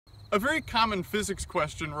A very common physics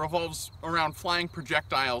question revolves around flying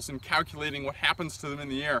projectiles and calculating what happens to them in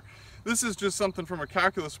the air. This is just something from a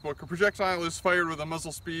calculus book. A projectile is fired with a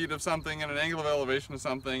muzzle speed of something and an angle of elevation of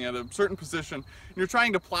something at a certain position, and you're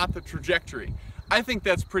trying to plot the trajectory. I think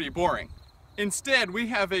that's pretty boring. Instead, we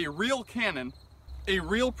have a real cannon, a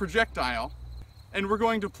real projectile, and we're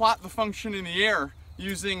going to plot the function in the air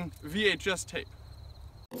using VHS tape.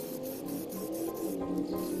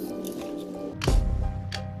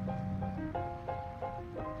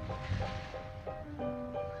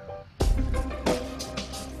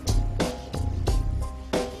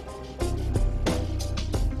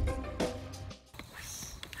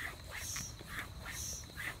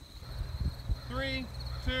 Three,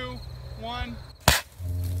 two, one.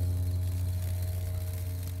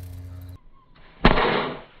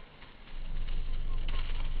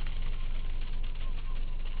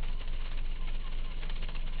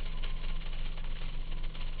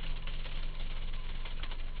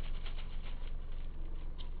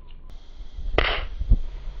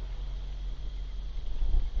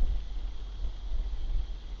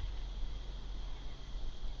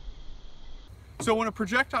 So when a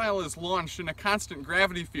projectile is launched in a constant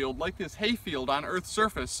gravity field, like this hayfield on Earth's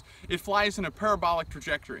surface, it flies in a parabolic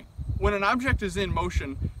trajectory. When an object is in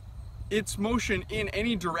motion, its motion in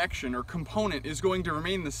any direction or component is going to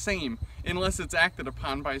remain the same unless it's acted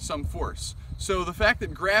upon by some force. So the fact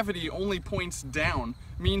that gravity only points down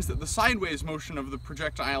means that the sideways motion of the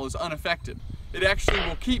projectile is unaffected. It actually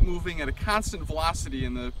will keep moving at a constant velocity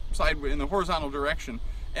in the horizontal direction,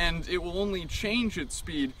 and it will only change its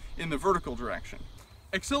speed in the vertical direction.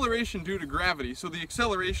 Acceleration due to gravity, so the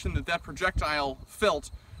acceleration that projectile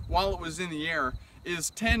felt while it was in the air, is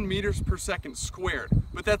 10 meters per second squared.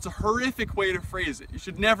 But that's a horrific way to phrase it. You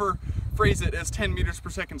should never phrase it as 10 meters per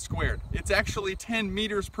second squared. It's actually 10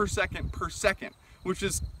 meters per second, which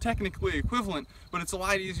is technically equivalent, but it's a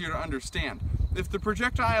lot easier to understand. If the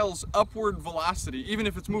projectile's upward velocity, even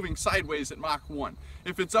if it's moving sideways at Mach 1,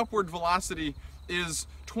 if its upward velocity is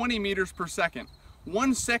 20 meters per second,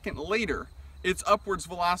 1 second later, its upwards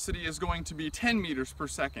velocity is going to be 10 meters per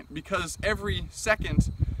second, because every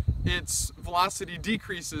second its velocity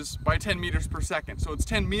decreases by 10 meters per second. So it's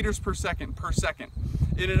 10 meters per second.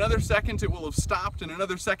 In another second it will have stopped, and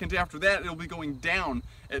another second after that it'll be going down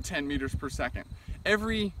at 10 meters per second.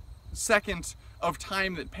 Every second of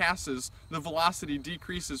time that passes, the velocity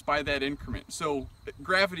decreases by that increment. So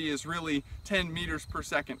gravity is really 10 meters per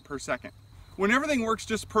second. When everything works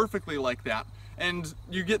just perfectly like that, and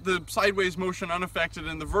you get the sideways motion unaffected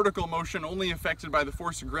and the vertical motion only affected by the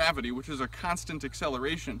force of gravity, which is a constant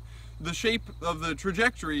acceleration, the shape of the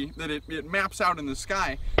trajectory that it maps out in the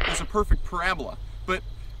sky is a perfect parabola. But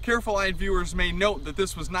careful-eyed viewers may note that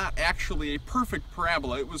this was not actually a perfect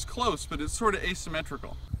parabola. It was close, but it's sort of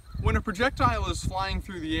asymmetrical. When a projectile is flying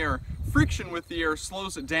through the air, friction with the air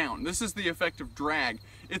slows it down. This is the effect of drag.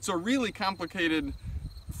 It's a really complicated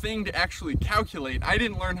thing to actually calculate. I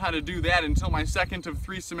didn't learn how to do that until my second of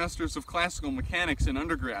 3 semesters of classical mechanics in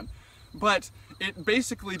undergrad. But it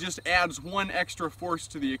basically just adds one extra force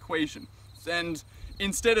to the equation. And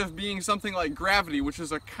instead of being something like gravity, which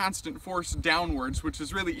is a constant force downwards, which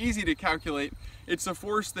is really easy to calculate, it's a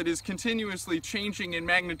force that is continuously changing in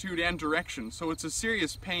magnitude and direction. So it's a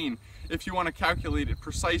serious pain if you want to calculate it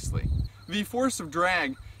precisely. The force of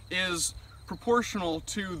drag is proportional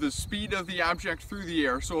to the speed of the object through the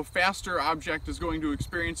air, so a faster object is going to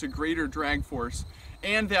experience a greater drag force,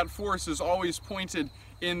 and that force is always pointed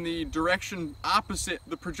in the direction opposite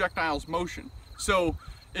the projectile's motion. So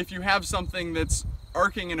if you have something that's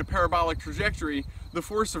arcing in a parabolic trajectory, the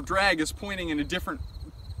force of drag is pointing in a different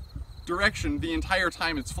direction the entire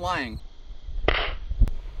time it's flying.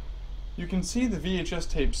 You can see the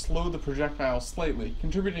VHS tape slow the projectile slightly,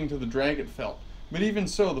 contributing to the drag it felt. But even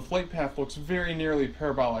so, the flight path looks very nearly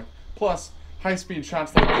parabolic. Plus, high-speed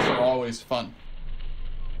shots like this are always fun.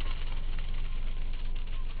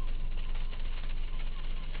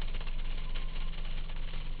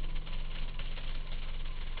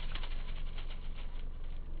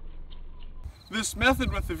 This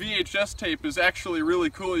method with the VHS tape is actually really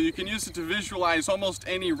cool. You can use it to visualize almost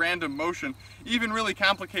any random motion, even really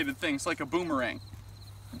complicated things like a boomerang.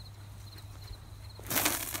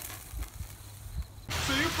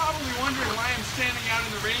 So you're probably wondering why I'm standing out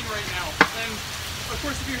in the rain right now. And of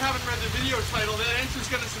course, if you haven't read the video title, that answer is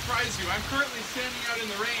going to surprise you. I'm currently standing out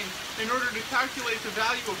in the rain in order to calculate the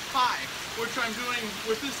value of pi, which I'm doing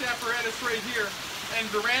with this apparatus right here, and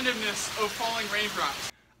the randomness of falling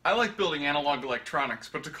raindrops. I like building analog electronics,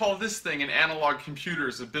 but to call this thing an analog computer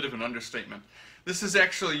is a bit of an understatement. This is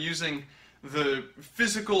actually using the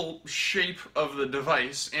physical shape of the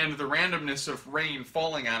device and the randomness of rain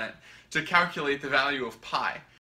falling on it to calculate the value of pi.